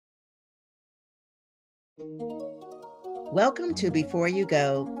Welcome to Before You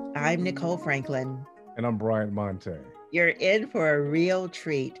Go. I'm Nicole Franklin. And I'm Bryant Monte. You're in for a real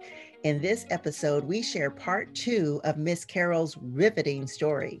treat. In this episode, we share part two of Miss Carol's riveting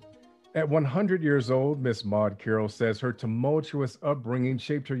story. At 100 years old, Miss Maud Carroll says her tumultuous upbringing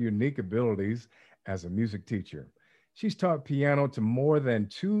shaped her unique abilities as a music teacher. She's taught piano to more than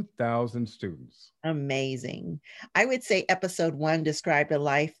 2,000 students. Amazing. I would say episode one described a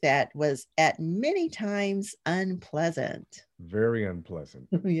life that was at many times unpleasant. Very unpleasant.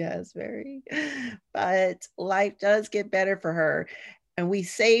 Yes, very. But life does get better for her. And we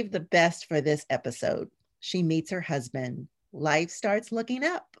saved the best for this episode. She meets her husband. Life starts looking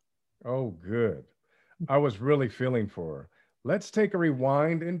up. Oh, good. I was really feeling for her. Let's take a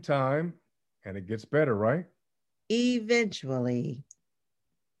rewind in time, and it gets better, right? Eventually.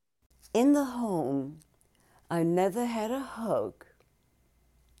 In the home, I never had a hug.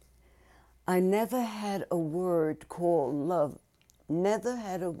 I never had a word called love. Never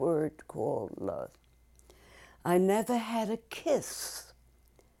had a word called love. I never had a kiss.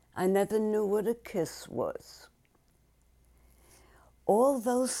 I never knew what a kiss was. All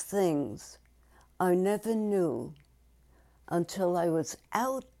those things I never knew until I was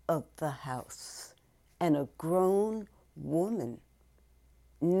out of the house and a grown woman.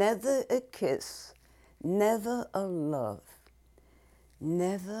 Never a kiss, never a love,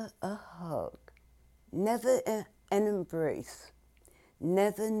 never a hug, never an embrace,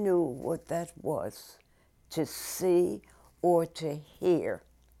 never knew what that was, to see or to hear,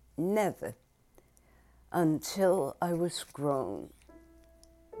 never, until I was grown.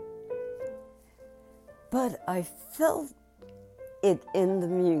 But I felt it in the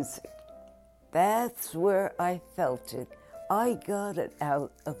music. That's where I felt it. I got it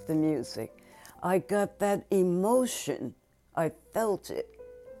out of the music. I got that emotion. I felt it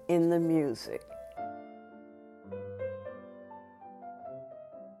in the music.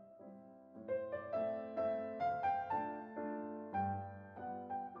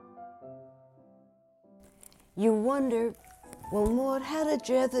 You wonder, well, Maud, how did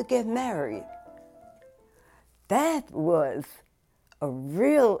you ever get married? That was a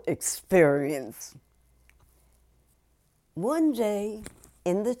real experience. One day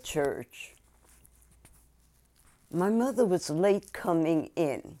in the church, my mother was late coming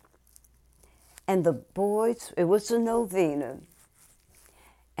in, and the boys, it was a novena,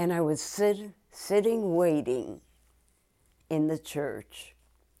 and I was sitting waiting in the church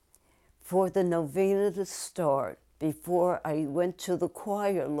for the novena to start before I went to the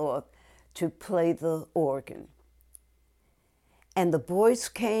choir loft to play the organ. And the boys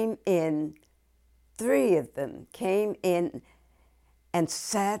came in, 3 of them came in and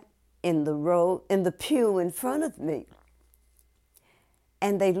sat in the row, in the pew in front of me.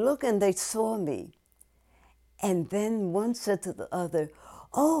 And they looked and they saw me. And then one said to the other,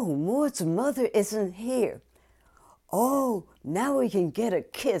 "Oh, Maud's mother isn't here. Oh, now we can get a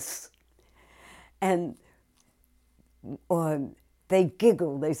kiss." And they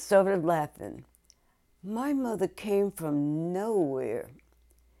giggled, they started laughing. My mother came from nowhere,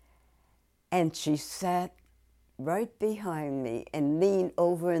 and she sat right behind me and leaned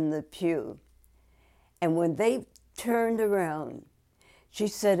over in the pew. And when they turned around, she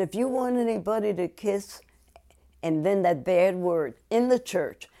said, "If you want anybody to kiss," and then that bad word, in the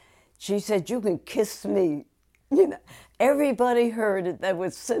church, she said, "You can kiss me." You know, everybody heard it that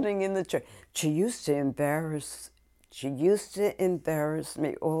was sitting in the church. She used to embarrass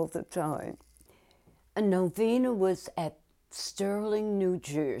me all the time. A novena was at Sterling, New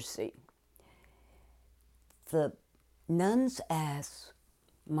Jersey. The nuns asked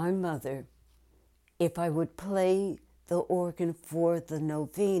my mother if I would play the organ for the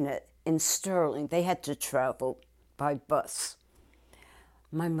novena in Sterling. They had to travel by bus.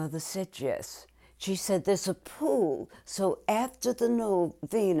 My mother said yes. She said there's a pool, so after the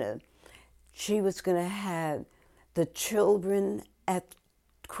novena, she was going to have the children at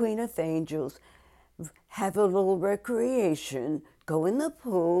Queen of Angels have a little recreation, go in the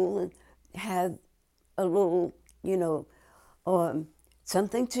pool and have a little,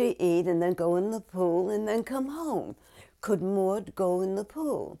 something to eat, and then go in the pool and then come home. Could Maud go in the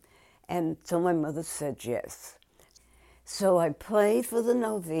pool? And so my mother said yes. So I played for the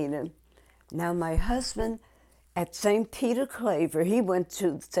novena. Now my husband at St. Peter Claver, he went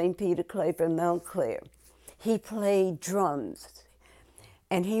to St. Peter Claver in Montclair. He played drums,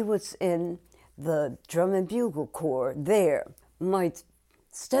 and he was in the drum and bugle corps there. My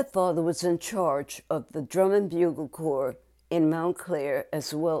stepfather was in charge of the drum and bugle corps in Montclair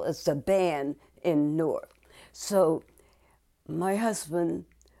as well as the band in Newark. So my husband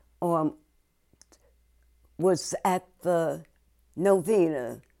was at the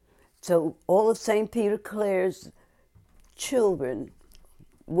novena. So all of St. Peter Clare's children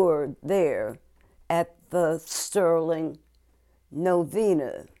were there at the Sterling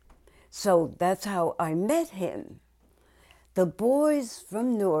novena. So that's how I met him. The boys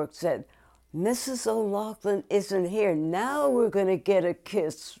from Newark said, Mrs. O'Loughlin isn't here. Now we're going to get a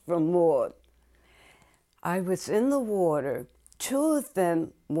kiss from Maud. I was in the water. Two of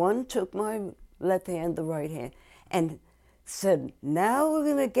them, one took my left hand, the right hand, and said, now we're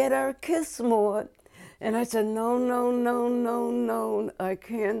going to get our kiss, Maud. And I said, no, no, no, no, no, I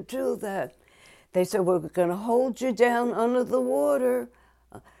can't do that. They said, we're going to hold you down under the water.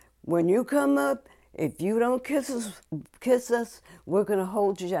 When you come up, if you don't kiss us, we're going to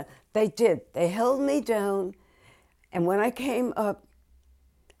hold you down. They did. They held me down. And when I came up,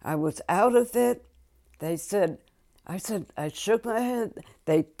 I was out of it. They said, I shook my head.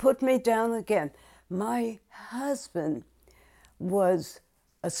 They put me down again. My husband was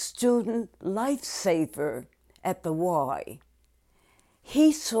a student lifesaver at the Y.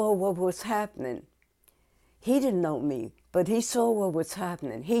 He saw what was happening. He didn't know me, but he saw what was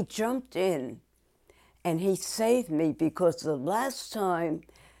happening. He jumped in and he saved me because the last time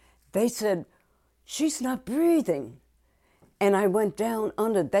they said, she's not breathing. And I went down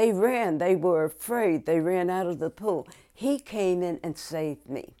under. They ran. They were afraid. They ran out of the pool. He came in and saved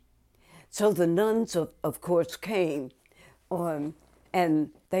me. So the nuns, of course, came and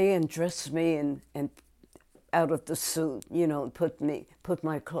they undressed me and out of the suit, and put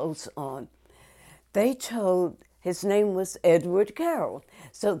my clothes on. They told, his name was Edward Carroll,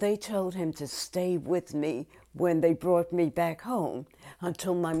 so they told him to stay with me when they brought me back home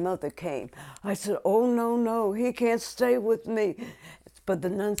until my mother came. I said, oh, no, no, he can't stay with me. But the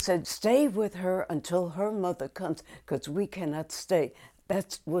nun said, stay with her until her mother comes, because we cannot stay.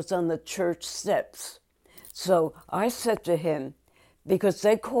 That was on the church steps. So I said to him, because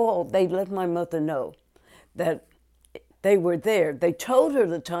they let my mother know that they were there. They told her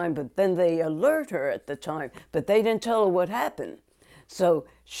the time, but then they alert her at the time, but they didn't tell her what happened. So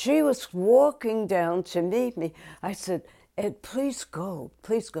she was walking down to meet me. I said, Ed, please go,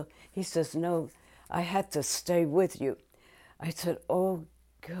 please go. He says, no, I had to stay with you. I said, oh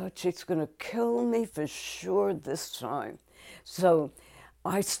God, she's gonna kill me for sure this time. So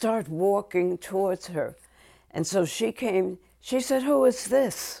I start walking towards her. And so she came, she said, who is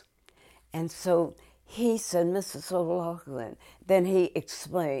this? And so he said, Mrs. O'Loughlin. Then he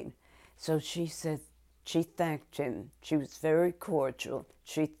explained. So she said, she thanked him. She was very cordial.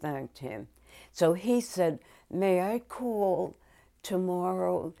 She thanked him. So he said, may I call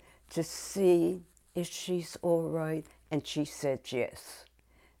tomorrow to see if she's all right? And she said yes.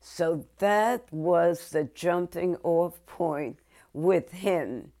 So that was the jumping off point with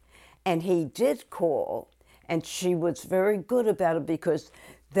him. And he did call, and she was very good about it because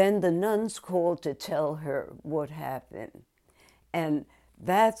then the nuns called to tell her what happened. And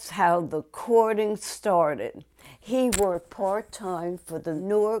that's how the courting started. He worked part-time for the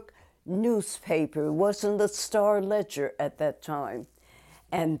Newark newspaper. It wasn't the Star Ledger at that time.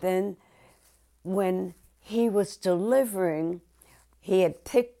 And then when he was delivering, he had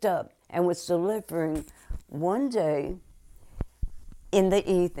picked up and was delivering one day in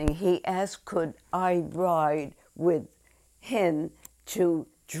the evening. He asked, could I ride with him to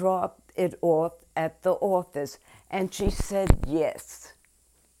drop it off at the office? And she said yes.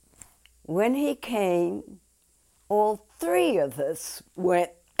 When he came, all three of us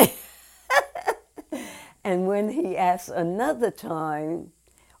went. And when he asked another time,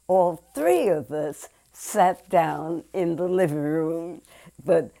 all three of us sat down in the living room.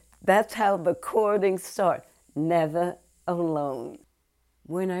 But that's how the courting started, never alone.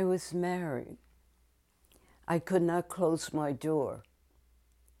 When I was married, I could not close my door.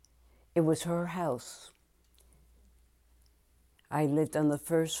 It was her house. I lived on the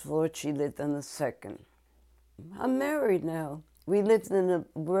first floor, she lived on the second. I'm married now. We lived in a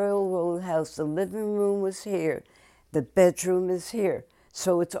railroad house. The living room was here. The bedroom is here.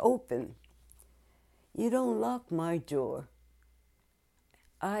 So it's open. You don't lock my door.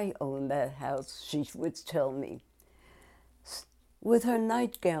 I own that house, she would tell me. With her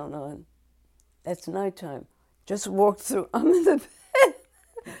nightgown on. That's nighttime. Just walk through, I'm in the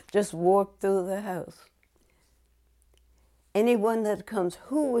bed. Just walk through the house. Anyone that comes,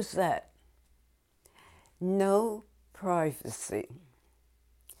 who was that? No privacy.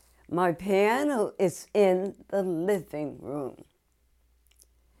 My piano is in the living room.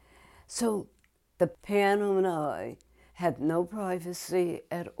 So the piano and I had no privacy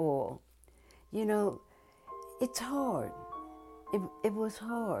at all. You know, it's hard. It was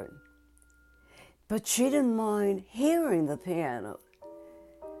hard. But she didn't mind hearing the piano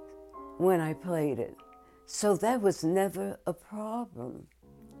when I played it. So that was never a problem.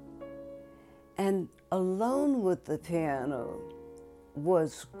 And alone with the piano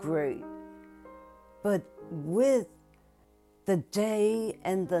was great. But with the day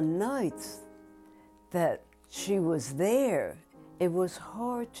and the nights that she was there, it was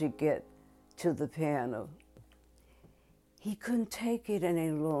hard to get to the piano. He couldn't take it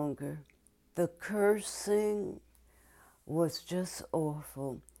any longer. The cursing was just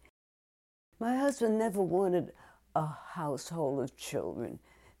awful. My husband never wanted a household of children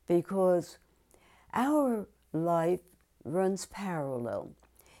because our life runs parallel.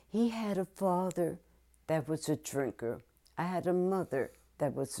 He had a father that was a drinker. I had a mother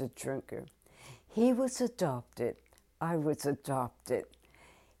that was a drinker. He was adopted. I was adopted.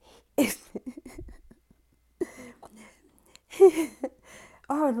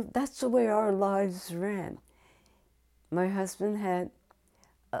 That's the way our lives ran. My husband had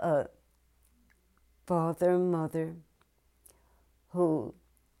a father and mother who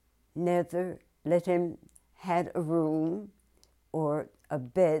never let him had a room or a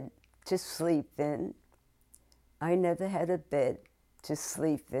bed to sleep in. I never had a bed to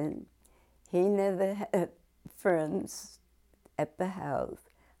sleep in. He never had friends at the house.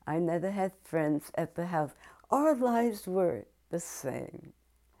 I never had friends at the house. Our lives were the same.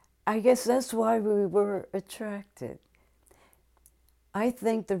 I guess that's why we were attracted. I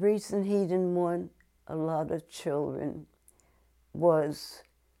think the reason he didn't want a lot of children was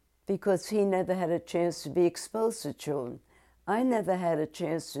because he never had a chance to be exposed to children. I never had a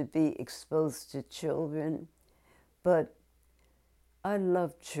chance to be exposed to children, but I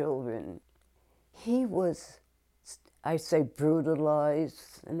love children. He was, I say,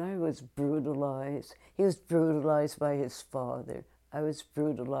 brutalized, and I was brutalized. He was brutalized by his father. I was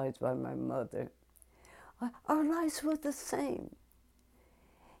brutalized by my mother. Our lives were the same.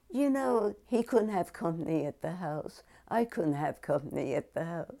 You know, he couldn't have company at the house. I couldn't have company at the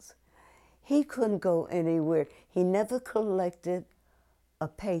house. He couldn't go anywhere. He never collected a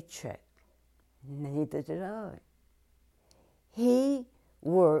paycheck. Neither did I. He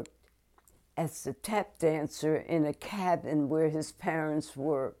worked as a tap dancer in a cabin where his parents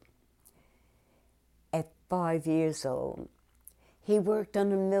worked at 5 years old. He worked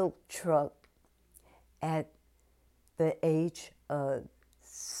on a milk truck at the age of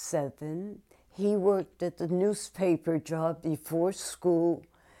 7. He worked at the newspaper job before school.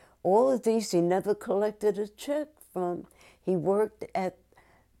 All of these he never collected a check from. He worked at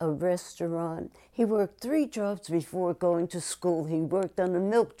a restaurant. He worked 3 jobs before going to school. He worked on a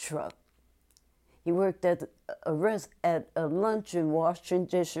milk truck. He worked at a luncheon washing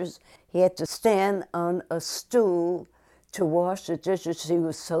dishes. He had to stand on a stool to wash the dishes. He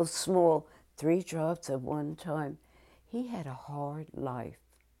was so small. 3 jobs at one time. He had a hard life.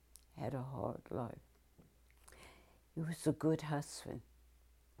 Had a hard life. He was a good husband.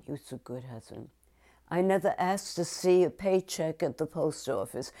 He was a good husband. I never asked to see a paycheck at the post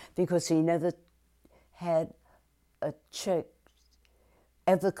office because he never had a check,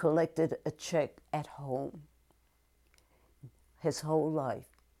 ever collected a check at home his whole life.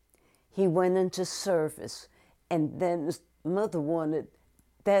 He went into service, and then his mother wanted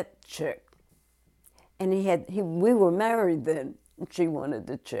that check. And we were married then, and she wanted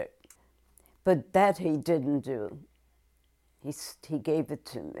the check. But that he didn't do. He gave it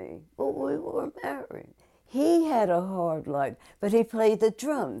to me. Well, we were married. He had a hard life, but he played the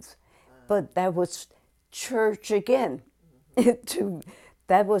drums. But that was church again.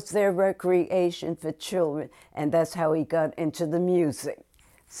 That was their recreation for children, and that's how he got into the music.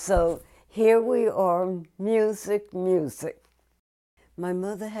 So here we are, music, music. My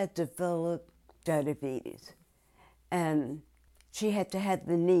mother had developed diabetes, and she had to have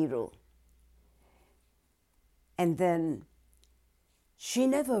the needle. And then she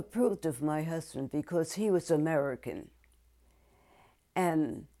never approved of my husband because he was American.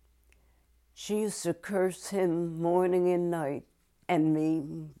 And she used to curse him morning and night, and me,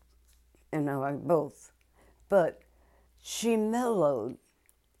 I both. But she mellowed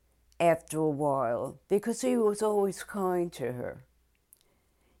after a while because he was always kind to her.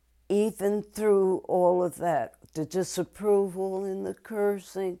 Even through all of that, the disapproval and the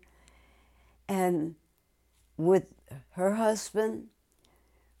cursing. And with her husband,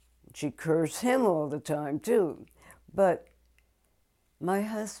 she cursed him all the time too. But my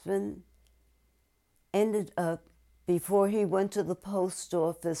husband ended up, before he went to the post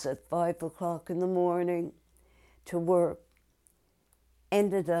office at 5 o'clock in the morning to work,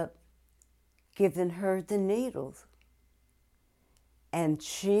 ended up giving her the needles. And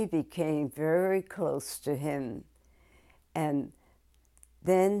she became very close to him. And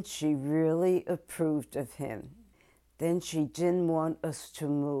then she really approved of him. Then she didn't want us to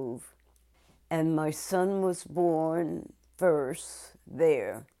move. And my son was born first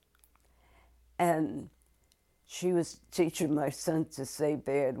there. And she was teaching my son to say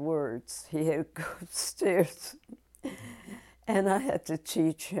bad words. He had to go upstairs. And I had to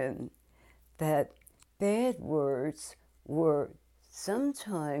teach him that bad words were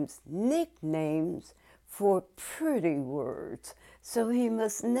sometimes nicknames for pretty words. So he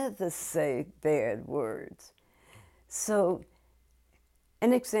must never say bad words. So,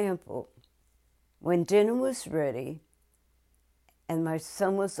 an example, when dinner was ready and my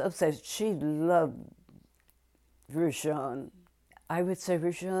son was upset, she loved Rajan. I would say,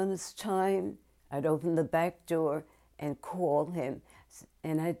 Rajan, it's time. I'd open the back door and call him.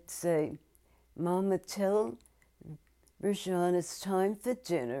 And I'd say, Mama, tell Rajan it's time for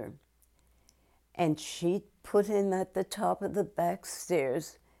dinner. And she'd put him at the top of the back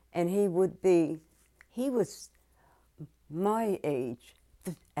stairs, and he was my age.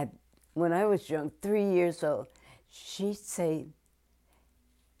 When I was young, 3 years old, she'd say,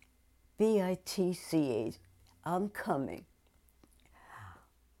 BITCH, I'm coming.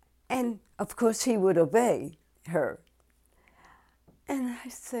 And of course he would obey her. And I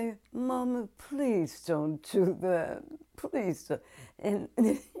say, Mama, please don't do that. Please don't. And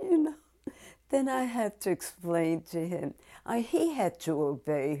then I had to explain to him. He had to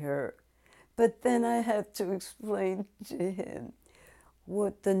obey her. But then I had to explain to him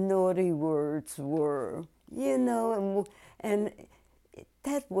what the naughty words were, and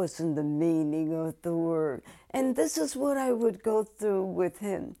that wasn't the meaning of the word. And this is what I would go through with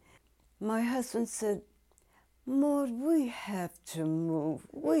him. My husband said, Maud, we have to move.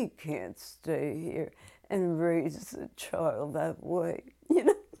 We can't stay here and raise a child that way,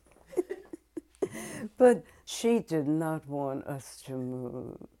 But she did not want us to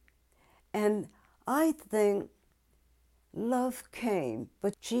move. And I think love came,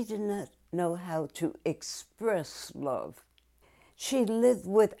 but she did not know how to express love. She lived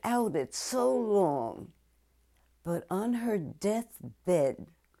without it so long. But on her deathbed,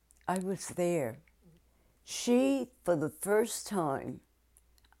 I was there. She, for the first time,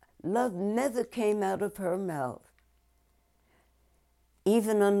 love never came out of her mouth,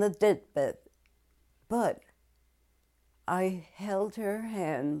 even on the deathbed. But I held her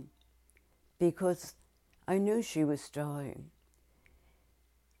hand because I knew she was dying.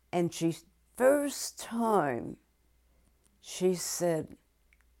 And first time, she said,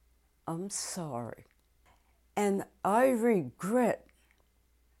 I'm sorry. And I regret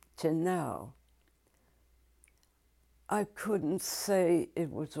to now, I couldn't say it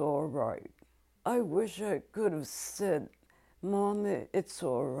was all right. I wish I could have said, Mommy, it's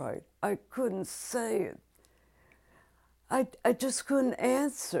all right. I couldn't say it. I just couldn't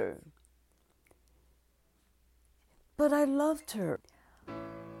answer. But I loved her.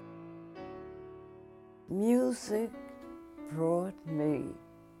 Music brought me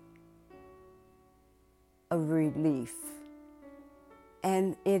a relief.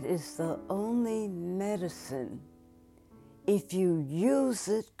 And it is the only medicine, if you use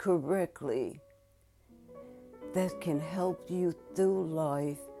it correctly, that can help you through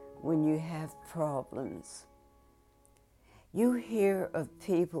life when you have problems. You hear of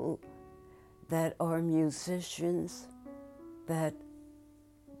people that are musicians that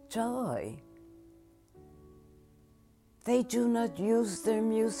die. They do not use their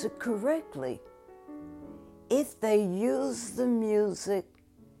music correctly. If they use the music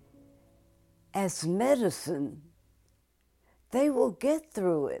as medicine, they will get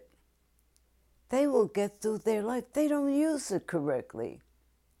through it. They will get through their life. They don't use it correctly.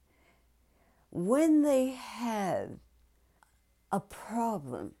 When they have a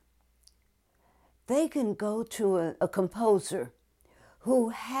problem, they can go to a composer who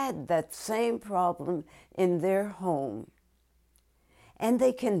had that same problem in their home, and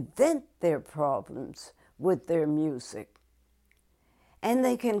they can vent their problems with their music, and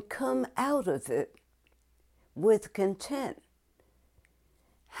they can come out of it with content.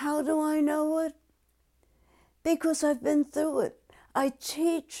 How do I know it? Because I've been through it. I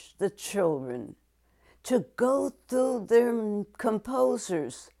teach the children to go through their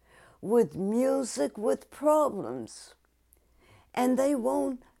composers with music with problems, and they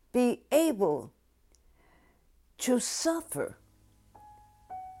won't be able to suffer.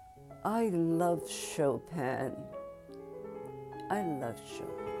 I love Chopin. I love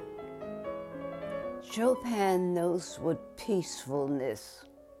Chopin. Chopin knows what peacefulness,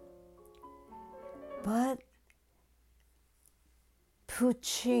 but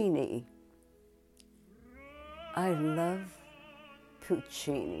Puccini. I love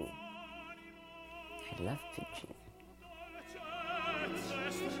Puccini. I love Puccini.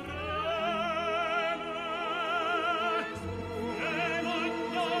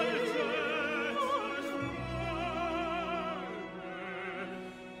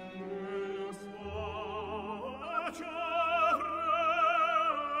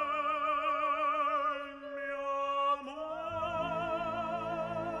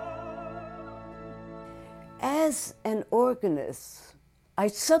 As an organist, I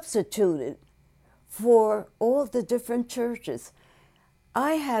substituted for all the different churches.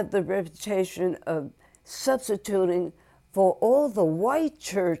 I had the reputation of substituting for all the white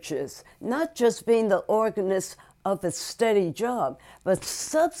churches, not just being the organist of a steady job, but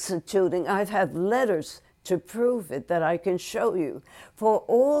substituting. I've had letters to prove it that I can show you for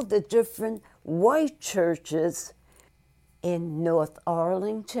all the different white churches in North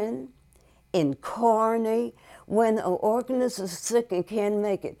Arlington, in Kearney. When an organist is sick and can't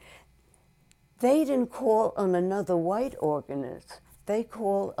make it, they didn't call on another white organist. They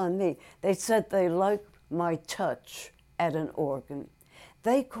called on me. They said they liked my touch at an organ.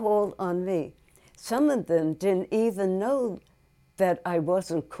 They called on me. Some of them didn't even know that I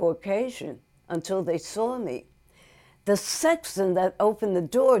wasn't Caucasian until they saw me. The sexton that opened the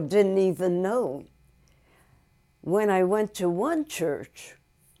door didn't even know. When I went to one church,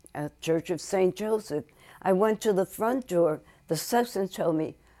 a Church of St. Joseph, I went to the front door. The sexton told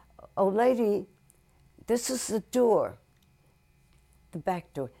me, "Oh, lady, this is the door, the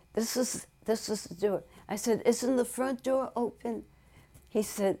back door. This is the door." I said, "Isn't the front door open?" He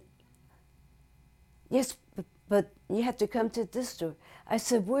said, "Yes, but you have to come to this door." I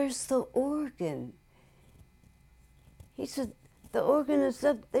said, "Where's the organ?" He said, "The organ is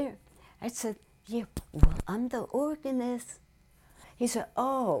up there." I said, "Yeah, well, I'm the organist." He said,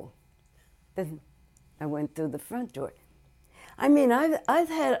 "Oh." Then I went through the front door. I mean, I've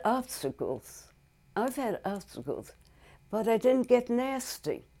had obstacles. I've had obstacles, but I didn't get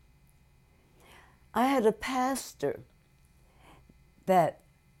nasty. I had a pastor that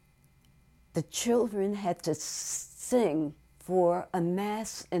the children had to sing for a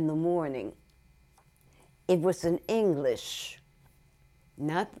mass in the morning. It was in English,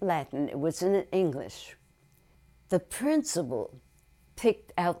 not Latin, it was in English. The principal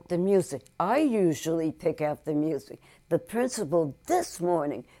picked out the music. I usually pick out the music. The principal this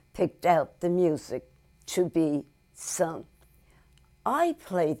morning picked out the music to be sung. I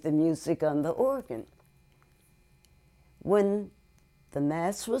played the music on the organ. When the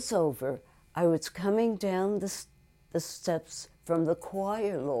Mass was over, I was coming down the steps from the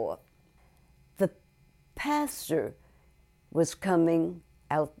choir loft. The pastor was coming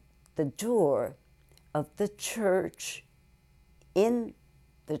out the door of the church in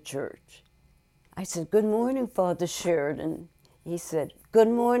the church. I said, "Good morning, Father Sheridan." He said, "Good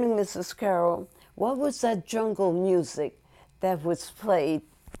morning, Mrs. Carroll. What was that jungle music that was played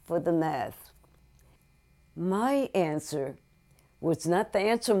for the Mass?" My answer was not the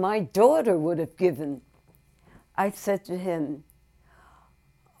answer my daughter would have given. I said to him,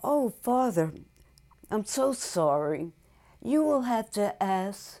 "Oh, Father, I'm so sorry. You will have to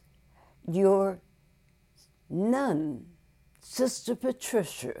ask your nun, Sister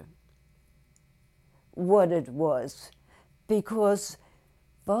Patricia, what it was, because,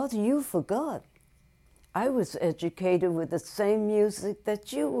 Father, you forgot. I was educated with the same music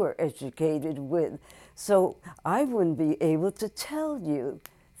that you were educated with, so I wouldn't be able to tell you.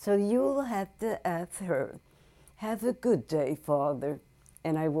 So you'll have to ask her. Have a good day, Father."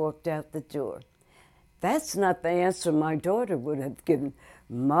 And I walked out the door. That's not the answer my daughter would have given.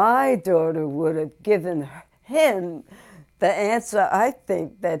 My daughter would have given him the answer I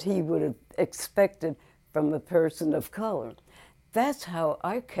think that he would have expected from a person of color. That's how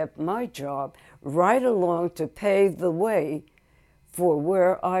I kept my job right along to pave the way for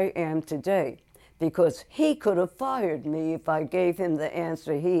where I am today, because he could have fired me if I gave him the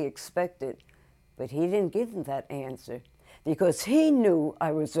answer he expected. But he didn't give him that answer because he knew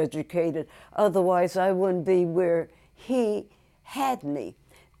I was educated. Otherwise, I wouldn't be where he had me,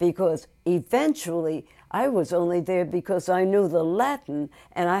 because eventually I was only there because I knew the Latin,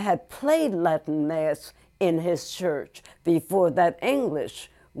 and I had played Latin Mass in his church before that English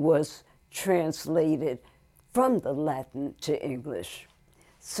was translated from the Latin to English.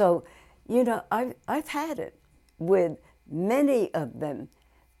 So, you know, I've had it with many of them,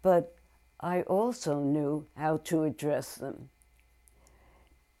 but I also knew how to address them.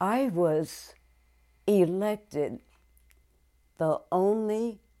 I was elected the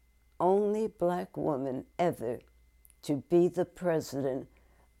only Black woman ever to be the president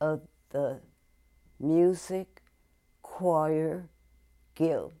of the Music Choir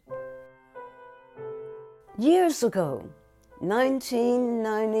Guild. Years ago,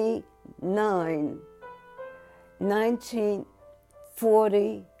 1999,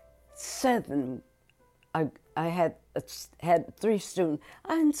 1947, I had 3 students.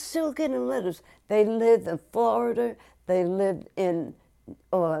 I'm still getting letters. They lived in Florida. They lived in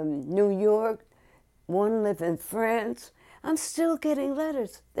New York. One lived in France. I'm still getting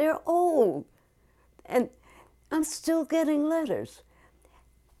letters. They're old. And I'm still getting letters.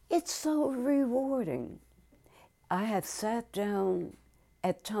 It's so rewarding. I have sat down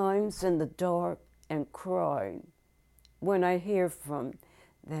at times in the dark and cried when I hear from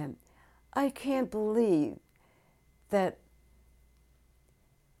them. I can't believe that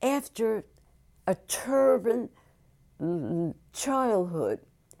after a turbulent childhood,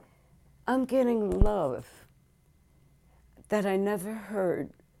 I'm getting love that I never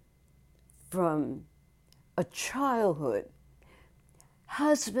heard from a childhood.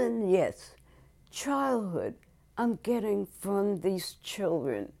 Husband, yes. Childhood, I'm getting from these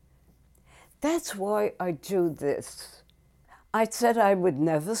children. That's why I do this. I said I would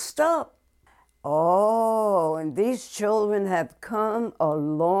never stop. Oh, and these children have come a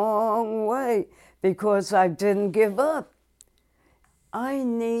long way because I didn't give up. I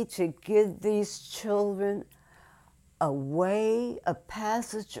need to give these children a way, a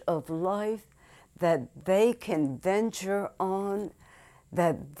passage of life that they can venture on,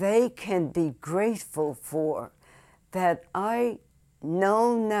 that they can be grateful for, that I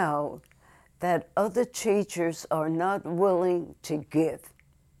know now that other teachers are not willing to give.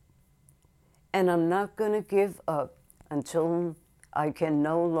 And I'm not going to give up until I can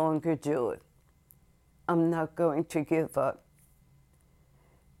no longer do it. I'm not going to give up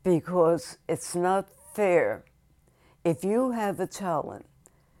because it's not fair if you have a talent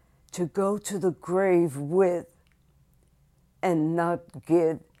to go to the grave with and not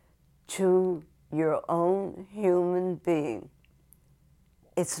give to your own human being.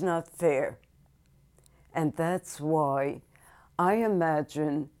 It's not fair. And that's why I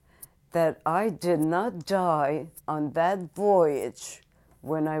imagine that I did not die on that voyage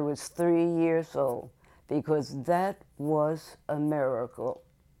when I was 3 years old, because that was a miracle.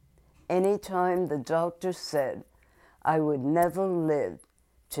 Anytime the doctor said I would never live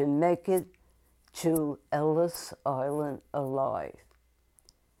to make it to Ellis Island alive,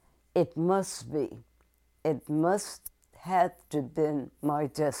 it must have to been my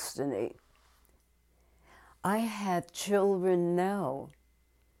destiny. I have children now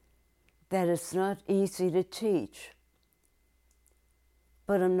that it's not easy to teach,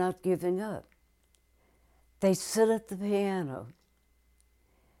 but I'm not giving up. They sit at the piano,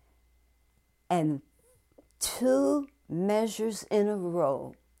 and 2 measures in a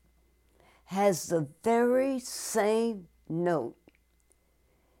row has the very same note.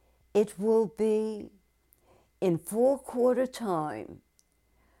 It will be in 4/4 time,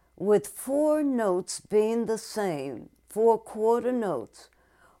 with 4 notes being the same, 4/4 notes,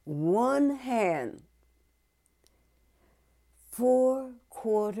 one hand,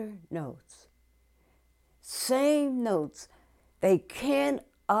 4/4 notes, same notes. They can't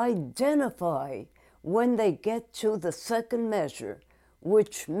identify when they get to the second measure,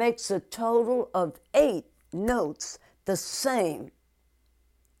 which makes a total of 8 notes the same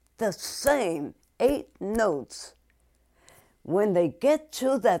 8 notes. When they get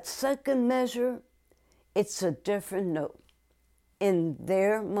to that second measure, it's a different note in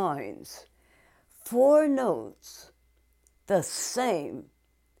their minds. 4 notes, the same,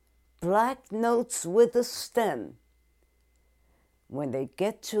 black notes with a stem. When they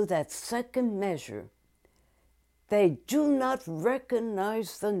get to that second measure, they do not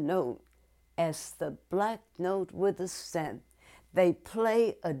recognize the note as the black note with a stem. They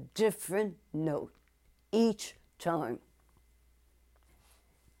play a different note each time.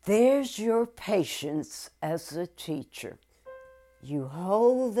 There's your patience as a teacher. You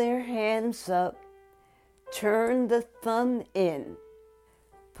hold their hands up, turn the thumb in,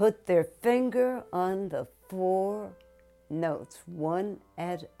 put their finger on the 4 notes, one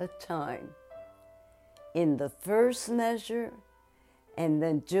at a time, in the first measure, and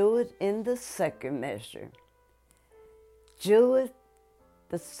then do it in the second measure. Do it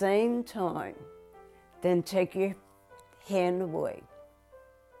the same time, then take your hand away.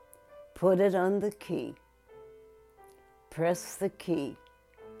 Put it on the key. Press the key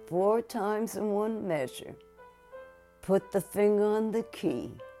 4 times in one measure. Put the finger on the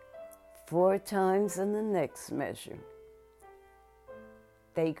key 4 times in the next measure.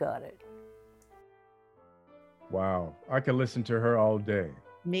 They got it. Wow, I could listen to her all day.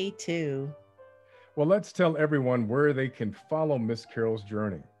 Me too. Well, let's tell everyone where they can follow Miss Carol's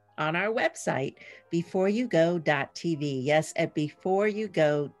journey. On our website, beforeyougo.tv. Yes, at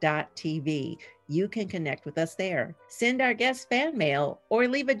beforeyougo.tv. You can connect with us there. Send our guest fan mail or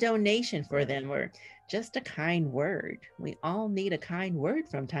leave a donation for them or just a kind word. We all need a kind word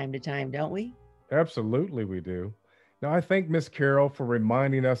from time to time, don't we? Absolutely, we do. Now, I thank Miss Carol for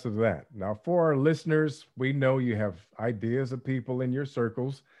reminding us of that. Now, for our listeners, we know you have ideas of people in your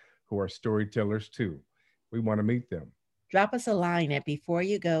circles who are storytellers too. We want to meet them. Drop us a line at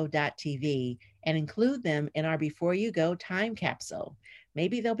beforeyougo.tv and include them in our Before You Go time capsule.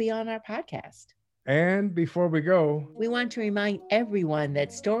 Maybe they'll be on our podcast. And before we go, we want to remind everyone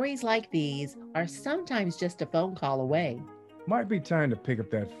that stories like these are sometimes just a phone call away. Might be time to pick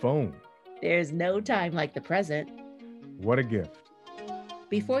up that phone. There's no time like the present. What a gift.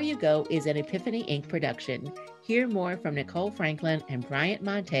 Before You Go is an Epiphany Inc. production. Hear more from Nicole Franklin and Bryant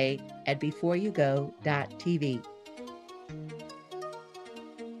Monte at beforeyougo.tv.